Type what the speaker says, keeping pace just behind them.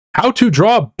How to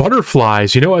draw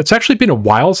butterflies. You know, it's actually been a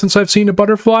while since I've seen a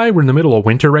butterfly. We're in the middle of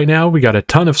winter right now. We got a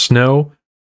ton of snow.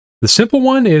 The simple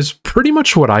one is pretty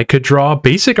much what I could draw.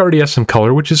 Basic already has some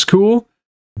color, which is cool.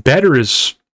 Better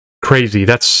is crazy.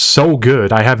 That's so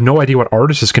good. I have no idea what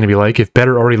artist is going to be like if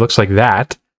Better already looks like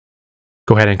that.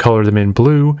 Go ahead and color them in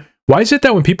blue. Why is it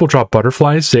that when people draw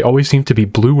butterflies, they always seem to be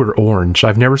blue or orange?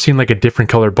 I've never seen like a different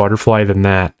colored butterfly than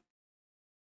that.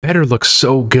 Better looks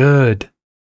so good.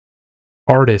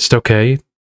 Artist, okay.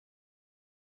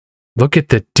 Look at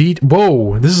the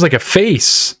whoa, this is like a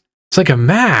face. It's like a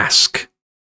mask.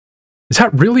 Is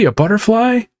that really a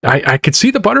butterfly? I could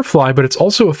see the butterfly, but it's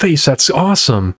also a face. That's awesome.